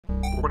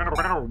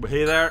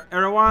Hey there,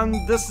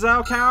 everyone. This is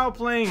Cow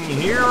playing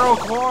Hero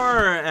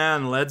Core,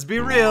 and let's be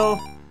real,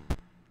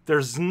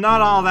 there's not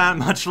all that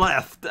much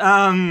left.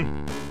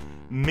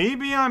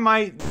 Maybe I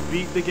might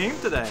beat the game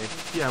today.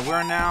 Yeah,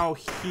 we're now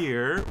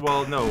here.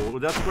 Well, no,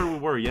 that's where we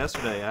were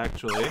yesterday,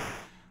 actually.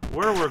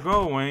 Where we're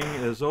going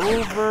is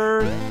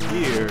over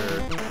here,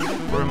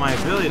 where my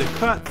ability to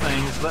cut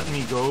things let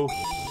me go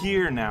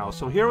here now.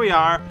 So here we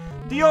are,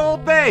 the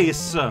old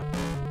base.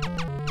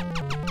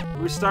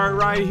 We start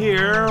right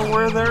here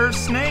where there's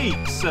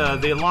snakes.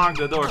 They lock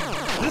the door.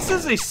 This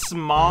is a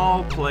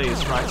small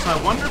place, right? So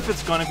I wonder if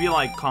it's gonna be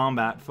like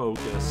combat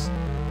focus.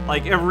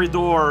 Like every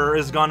door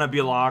is gonna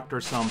be locked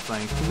or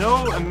something.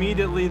 No,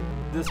 immediately,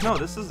 this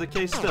is the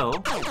case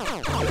still.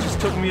 It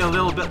just took me a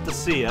little bit to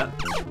see it.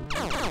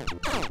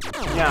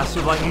 Yeah,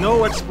 so like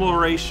no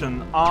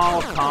exploration,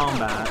 all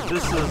combat.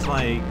 This is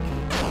like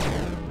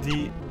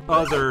the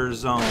other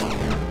zone.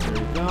 There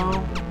you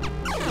go.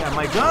 Yeah,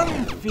 my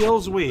gun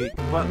feels weak,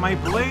 but my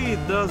blade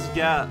does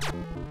get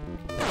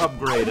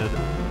upgraded.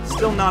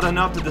 Still not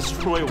enough to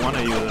destroy one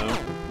of you, though,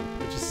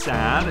 which is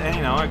sad. And,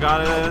 you know, I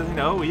gotta, you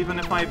know, even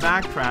if I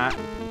backtrack,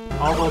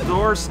 all the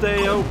doors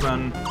stay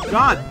open.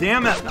 God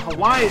damn it!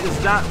 Why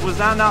was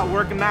that not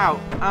working out?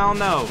 I don't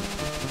know.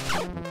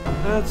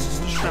 It's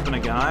just shrimping a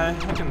guy.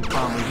 I can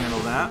probably handle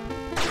that.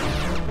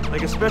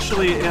 Like,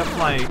 especially if,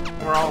 like,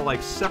 we're all,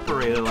 like,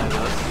 separated like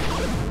this.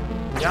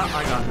 Yeah,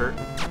 I got hurt.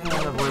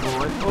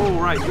 Oh,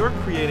 right, you're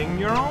creating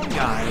your own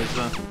guys.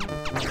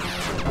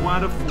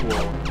 What a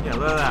fool. Yeah,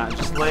 look at that,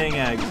 just laying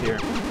eggs here.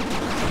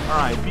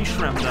 Alright, be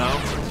shrimp,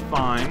 though. It's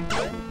fine.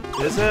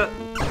 Is it?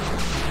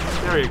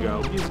 There you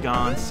go, he's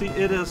gone. See,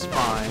 it is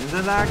fine.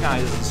 Then that guy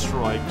is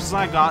destroyed, because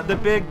I got the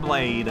big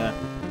blade.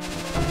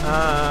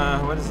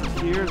 What is it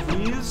here?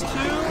 These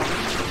two?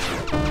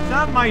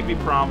 That might be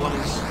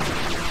problems.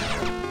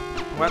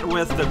 What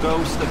with the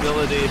ghost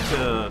ability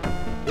to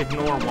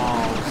ignore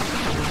walls.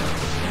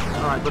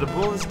 Alright, but a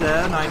bull is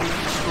dead, and I need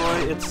to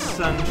destroy its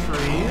sentries.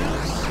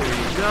 There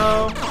you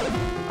go.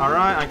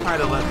 Alright, I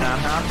kind of let that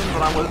happen,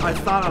 but I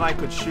thought that I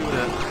could shoot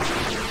it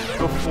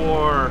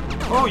before...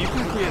 Oh, you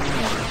can create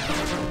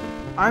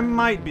more. I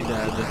might be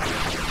dead.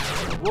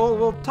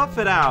 We'll tough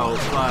it out,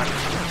 but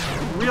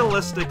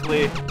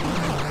realistically,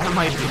 I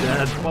might be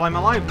dead. Well, I'm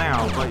alive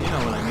now, but you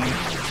know what I mean.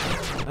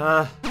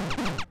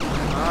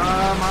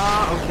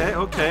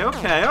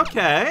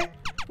 Okay.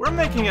 We're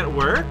making it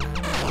work.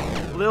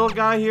 Little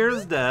guy here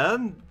is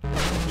dead.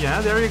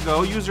 Yeah, there you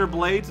go. Use your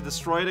blade to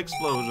destroy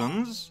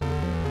explosions.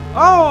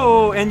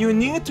 Oh, and you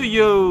need to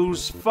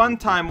use fun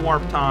time,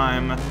 warp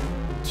time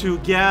to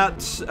get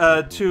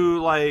to,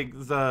 like,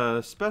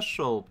 the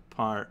special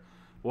part.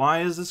 Why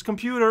is this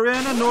computer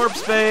in a Norb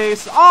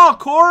space? Oh,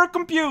 core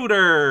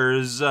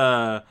computers!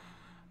 I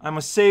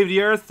must save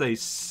the Earth, a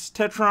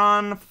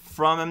Tetron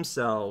from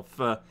himself.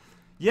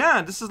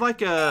 Yeah, this is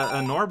like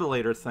a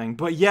Norbulator thing.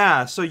 But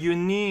yeah, so you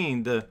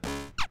need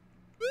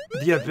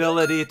the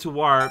ability to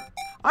warp.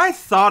 I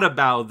thought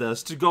about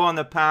this, to go on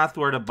the path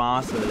where the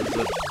boss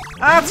is.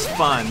 That's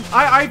fun.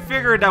 I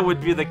figured that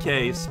would be the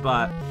case,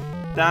 but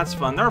that's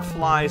fun. There are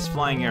flies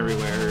flying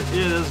everywhere. It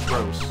is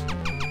gross.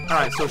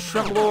 Alright, so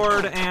Shrimp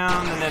Lord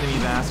and an enemy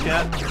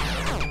basket.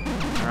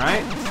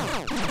 Alright.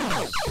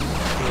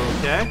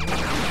 Okay.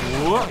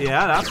 Whoa,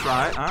 yeah, that's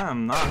right. I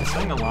am not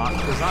saying a lot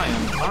because I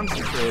am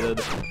concentrated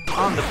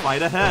on the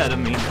fight ahead of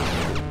me.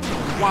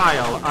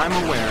 While I'm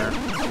aware.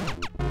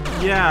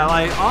 Yeah,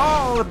 like,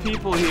 all the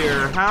people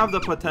here have the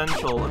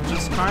potential of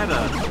just kind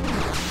of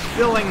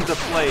filling the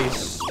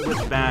place with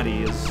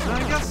baddies.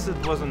 I guess it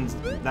wasn't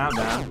that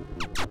bad.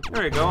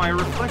 There you go, I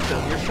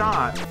reflected your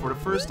shot for the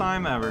first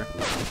time ever.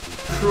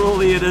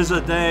 Truly, it is a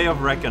day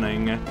of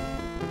reckoning.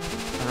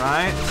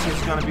 Alright, so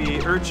it's gonna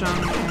be Urchin.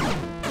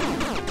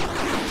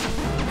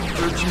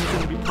 Urchin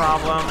can be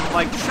problem.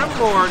 Like, Shrimp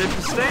Lord, if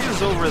he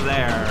stays over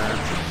there...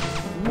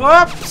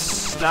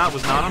 Whoops! That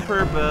was not on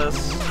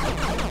purpose.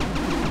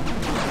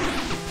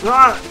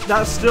 Ah,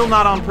 that's still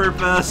not on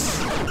purpose.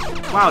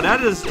 Wow,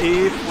 that is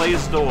a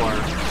place door.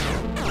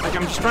 Like,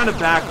 I'm just trying to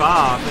back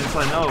off, and it's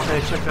like, no, hey,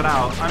 check it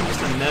out. I'm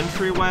just an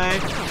entryway.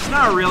 It's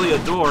not really a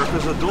door,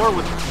 because a door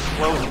would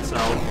close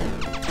itself.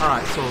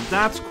 Alright, so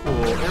that's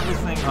cool.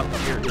 Everything up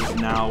here is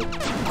now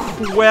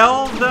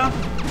quelled.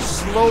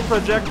 Slow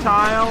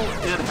projectile.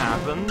 It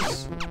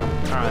happens.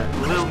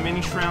 Alright, little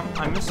mini shrimp,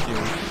 I missed you.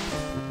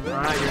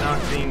 Alright, you're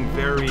not being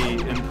very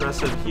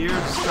impressive here,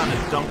 just kind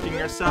of dunking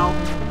yourself.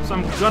 So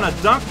I'm gonna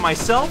dunk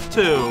myself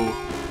too.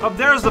 Up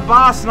there's the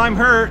boss and I'm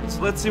hurt.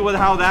 So let's see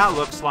how that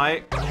looks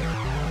like.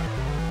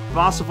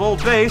 Boss of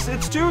old base,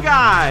 it's two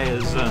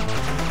guys!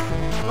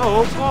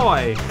 Oh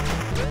boy.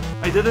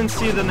 I didn't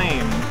see the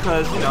name,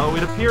 because, you know,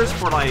 it appears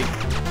for like,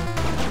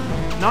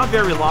 not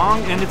very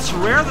long, and it's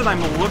rare that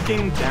I'm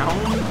looking down.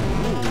 Ooh,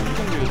 you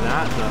can do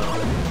that though.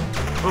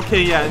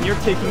 Okay, yeah, and you're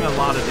taking a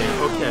lot of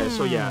damage. Okay,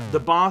 so yeah, the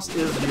boss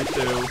is you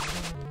two,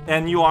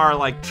 and you are,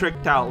 like,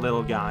 tricked out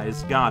little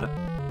guys. Got it.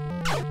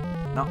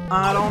 Now,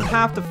 I don't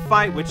have to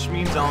fight, which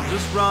means I'll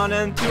just run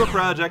into a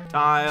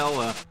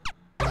projectile.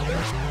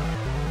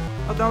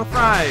 Up, down, left,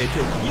 right.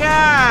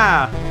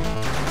 Yeah!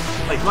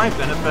 Like, my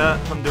benefit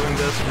from doing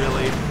this,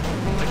 really.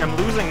 Like, I'm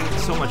losing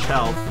so much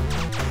health.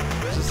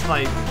 Just,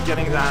 like,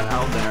 getting that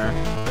out there.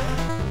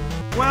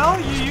 Well,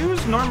 you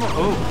use normal...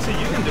 Oh, see,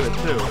 you can do it,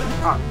 too.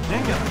 Ah,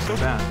 dang it, I'm so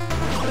bad.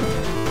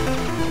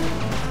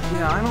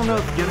 Yeah, I don't know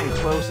if getting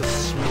close is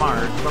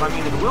smart, but I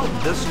mean, it will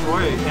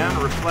destroy and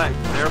reflect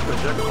their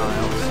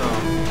projectiles, so...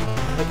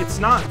 Like, it's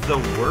not the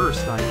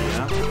worst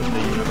idea in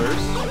the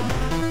universe.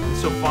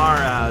 So far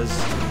as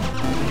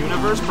the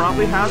universe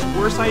probably has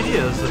worse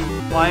ideas.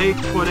 Like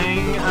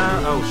putting,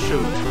 oh,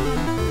 shoot.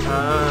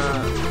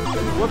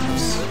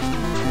 Whoops.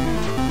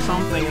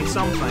 Something and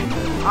something.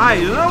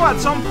 You know, at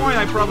some point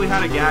I probably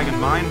had a gag in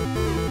mind.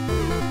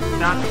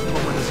 That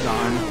moment is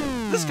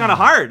gone. This is kind of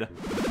hard.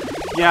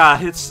 Yeah,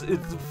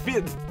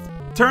 it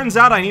turns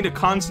out I need to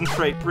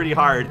concentrate pretty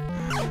hard.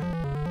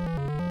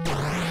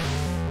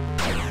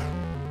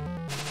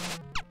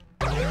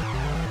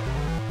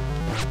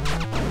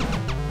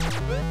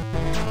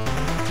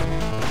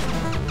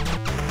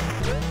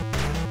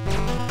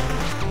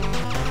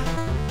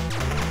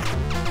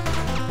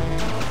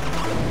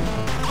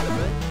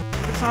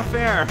 It's not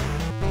fair.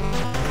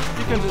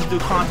 You can just do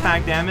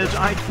contact damage,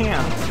 I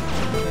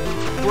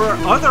can't. We're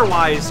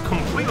otherwise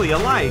completely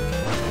alike.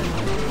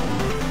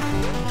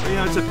 You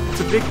know,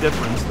 it's a big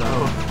difference,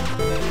 though.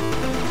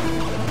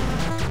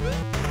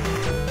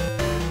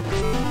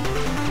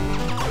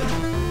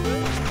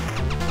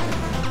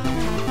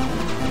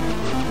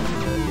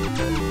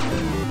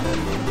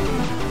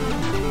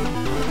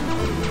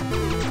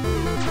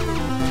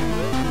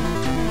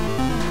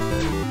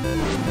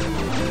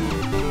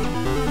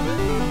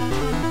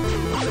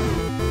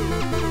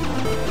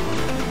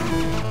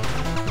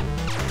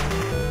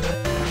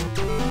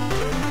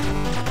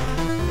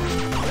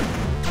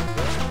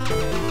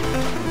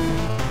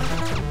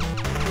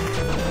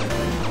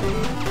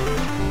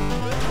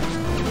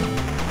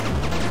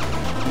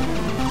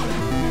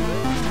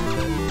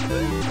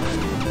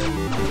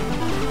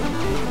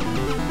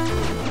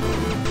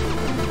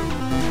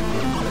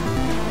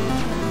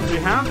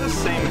 Have the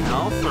same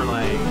health, or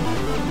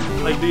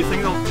like do you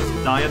think they'll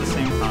just die at the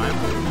same time?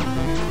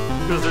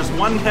 Because there's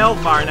one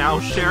health bar now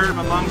shared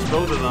amongst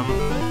both of them.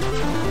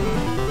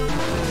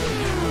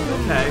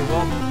 Okay,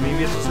 well,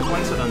 maybe it's just a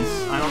coincidence.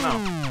 I don't know.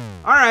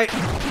 Alright.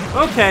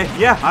 Okay,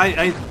 yeah,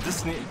 I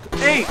just need...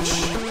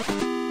 H!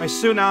 My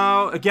suit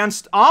now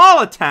against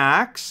all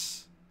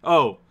attacks.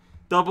 Oh,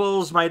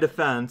 doubles my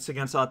defense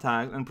against all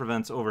attacks and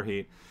prevents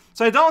overheat.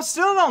 So I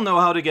still don't know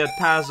how to get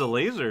past the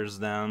lasers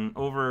then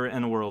over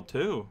in World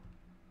 2.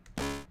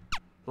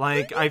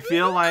 Like, I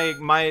feel like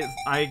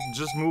I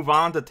just move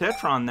on to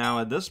Tetron now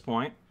at this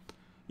point.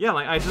 Yeah,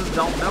 like, I just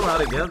don't know how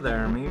to get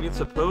there. Maybe it's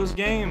a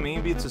post-game,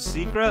 maybe it's a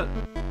secret.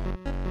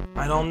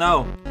 I don't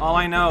know. All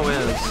I know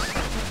is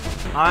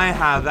I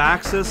have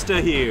access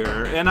to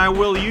here, and I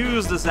will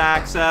use this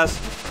access.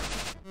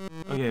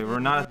 Okay, we're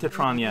not at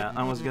Tetron yet.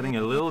 I was getting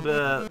a little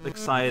bit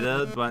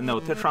excited, but no,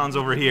 Tetron's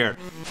over here.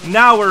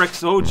 Now we're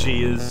oh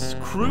geez,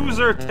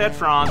 Cruiser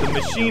Tetron, the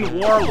Machine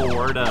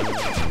Warlord.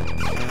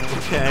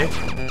 Okay.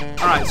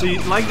 Alright, so you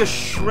like the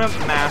Shrimp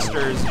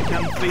Masters, you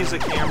can face the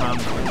camera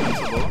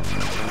invincible.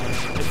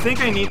 I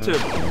think I need to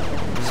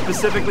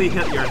specifically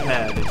hit your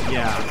head,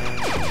 yeah.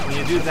 When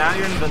you do that,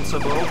 you're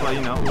invincible, but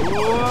you know,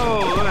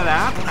 whoa, look at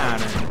that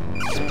pattern.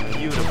 It's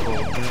beautiful.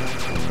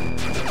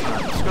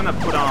 I'm just gonna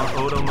put on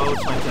auto mode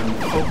so I can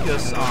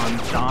focus on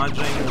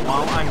dodging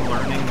while I'm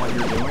learning what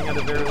you're doing at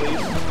the very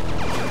least.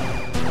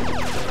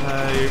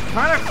 You're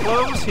kind of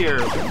close here,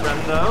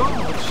 friendo,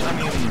 which, I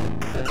mean,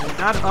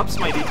 that ups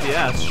my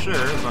DPS,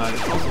 sure, but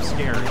it's also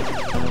scary.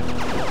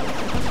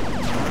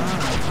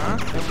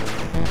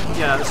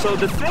 Yeah, so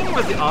the thing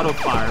with the auto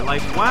fire,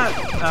 like what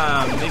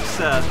makes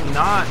it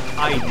not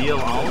ideal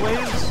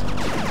always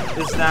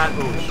is that,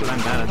 oh shit, I'm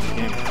bad at this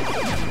game.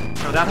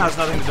 No, that has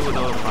nothing to do with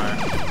auto fire.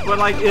 But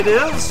like, it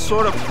is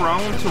sort of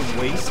prone to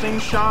wasting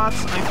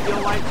shots, I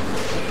feel like.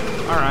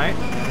 Alright,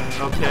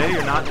 okay,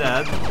 you're not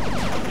dead.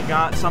 You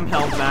got some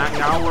health back,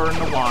 now we're in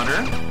the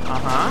water.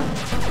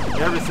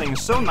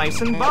 Everything's so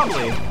nice and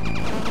bubbly.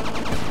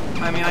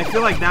 I mean, I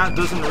feel like that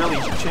doesn't really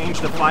change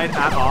the fight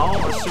at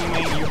all,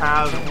 assuming you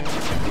have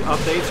the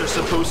updates you're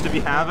supposed to be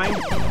having.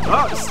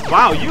 Oh,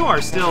 wow, you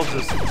are still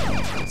just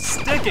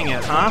sticking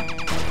it, huh?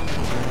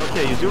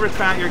 Okay, you do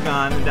retract your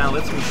gun, and now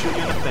lets me shoot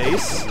you in the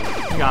face.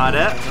 Got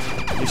it.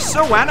 You're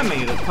so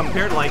animated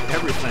compared to, like,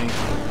 everything.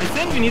 I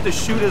think you need to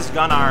shoot his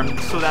gun arm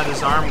so that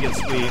his arm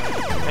gets weak,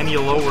 and he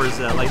lowers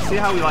it. Like, see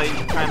how he, like,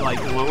 kind of, like,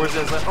 lowers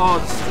it? It's like, oh,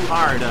 it's too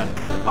hard.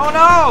 Oh,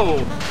 no!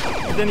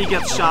 And then he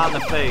gets shot in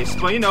the face.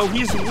 But, you know,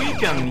 he's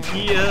weakened.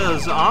 He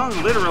is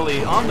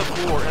literally on the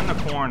floor, in the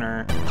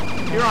corner.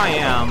 Here I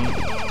am.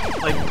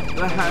 Like,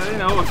 you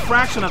know, a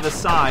fraction of his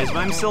size, but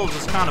I'm still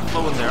just kind of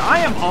floating there. I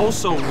am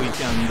also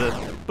weakened.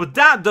 But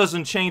that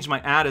doesn't change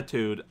my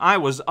attitude. I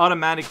was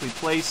automatically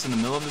placed in the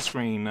middle of the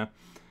screen.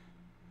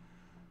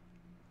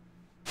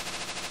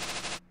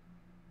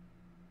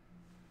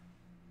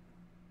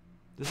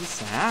 This is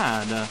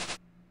sad.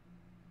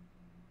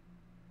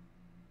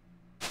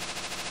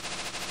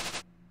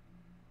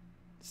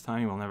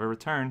 time you will never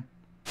return.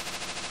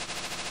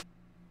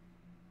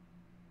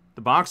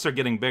 The boxes are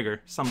getting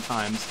bigger,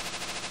 sometimes.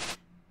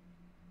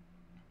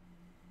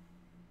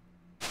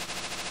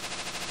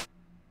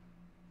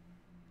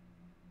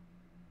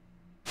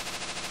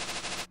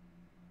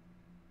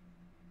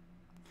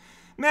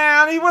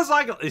 Man, he was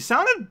like, he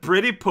sounded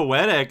pretty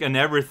poetic and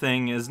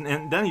everything,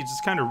 and then he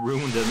just kind of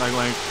ruined it,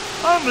 like,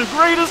 I'm the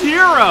greatest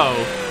hero!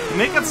 You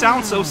make it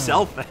sound so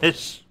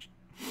selfish.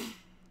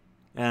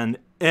 And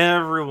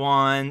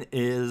everyone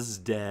is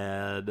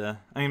dead.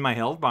 I mean, my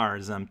health bar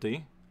is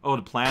empty. Oh,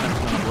 the planet's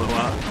gonna blow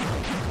up.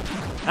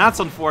 That's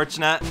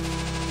unfortunate.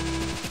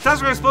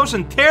 Catastrophic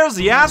explosion tears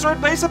the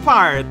asteroid base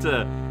apart!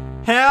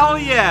 Hell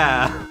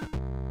yeah!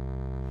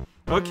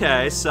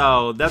 Okay,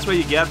 so that's what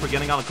you get for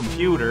getting all the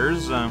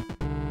computers.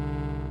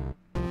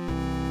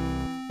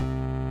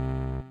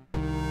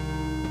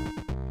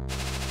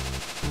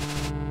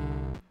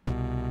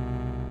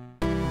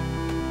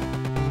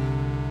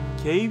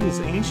 Gave his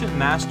ancient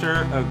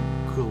master a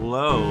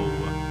glow.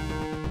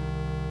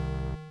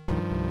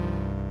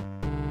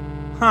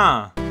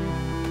 Huh.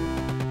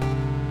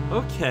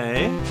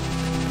 Okay.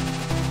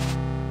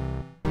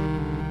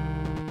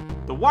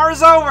 The war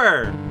is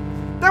over!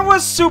 That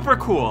was super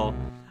cool!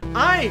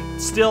 I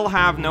still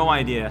have no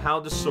idea how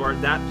to sort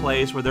that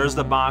place where there's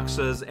the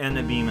boxes and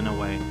the beaming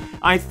away.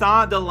 I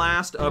thought the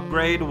last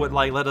upgrade would,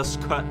 like, let us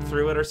cut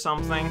through it or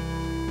something.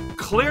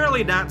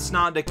 Clearly that's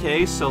not the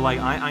case, so, like,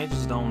 I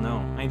just don't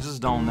know. I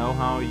just don't know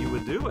how you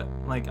would do it.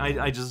 Like,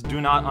 I just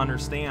do not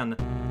understand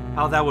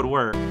how that would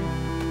work.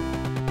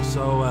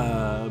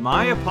 So,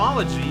 my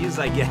apologies,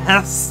 I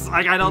guess.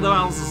 Like, I don't know what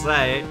else to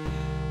say.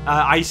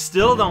 I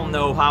still don't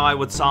know how I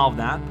would solve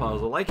that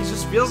puzzle. Like, it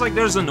just feels like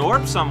there's an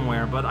orb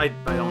somewhere, but I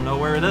don't know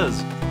where it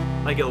is.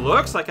 Like, it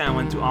looks like I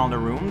went to all the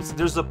rooms.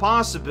 There's a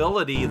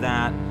possibility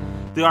that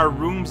there are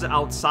rooms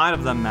outside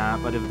of the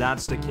map, but if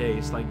that's the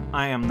case, like,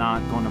 I am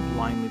not going to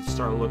blindly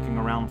start looking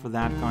around for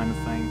that kind of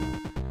thing.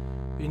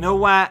 You know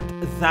what?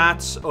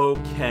 That's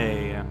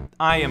okay.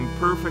 I am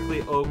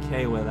perfectly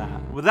okay with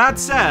that. With that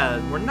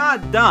said, we're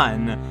not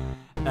done.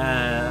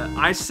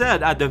 I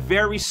said at the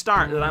very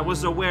start that I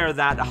was aware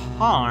that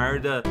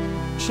hard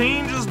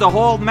changes the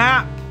whole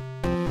map.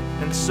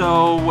 And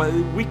so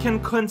we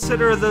can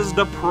consider this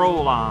the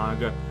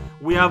prologue.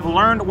 We have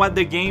learned what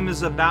the game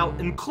is about,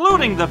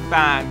 including the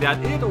fact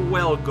that it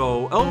will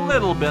go a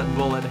little bit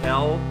bullet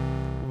hell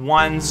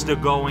once the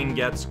going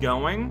gets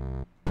going.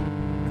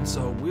 And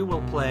so we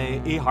will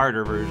play a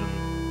harder version.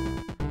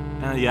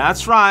 And yeah,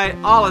 that's right,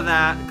 all of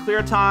that.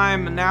 Clear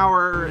time, an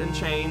hour and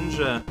change.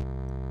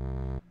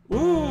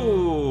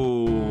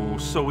 Ooh,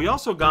 so we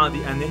also got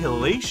the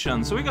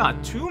annihilation, so we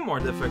got 2 more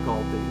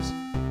difficulties.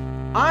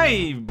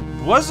 I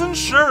wasn't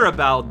sure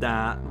about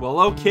that. Well,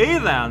 okay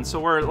then, so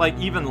we're like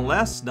even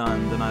less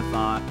done than I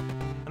thought.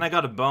 And I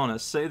got a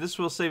bonus. Say this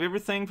will save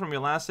everything from your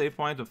last save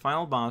point to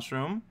final boss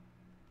room.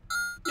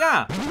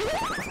 Yeah,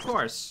 of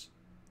course.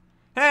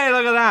 Hey,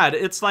 look at that.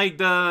 It's like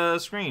the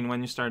screen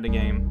when you start the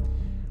game.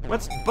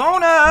 What's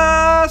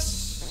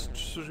bonus?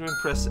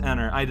 Press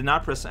enter. I did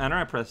not press enter,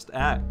 I pressed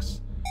X.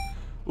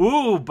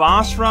 Ooh,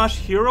 boss rush,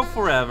 hero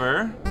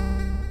forever.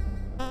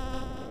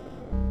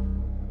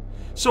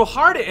 So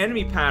hard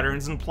enemy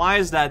patterns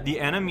implies that the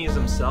enemies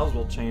themselves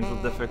will change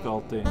with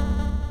difficulty.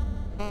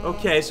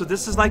 Okay, so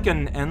this is like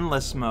an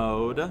endless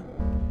mode.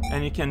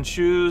 And you can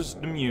choose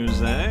the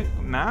music.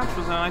 Map,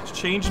 was I like to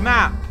change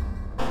map?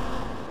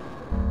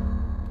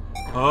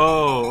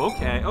 Oh,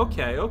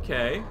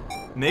 okay.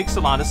 Makes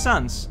a lot of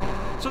sense.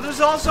 So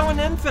there's also an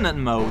infinite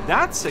mode.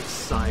 That's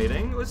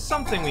exciting. It's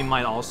something we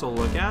might also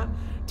look at.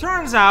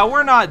 Turns out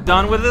we're not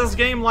done with this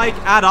game, like,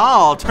 at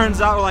all.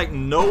 Turns out we're, like,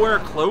 nowhere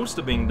close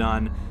to being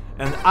done.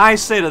 And I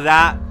say to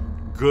that,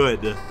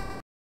 good.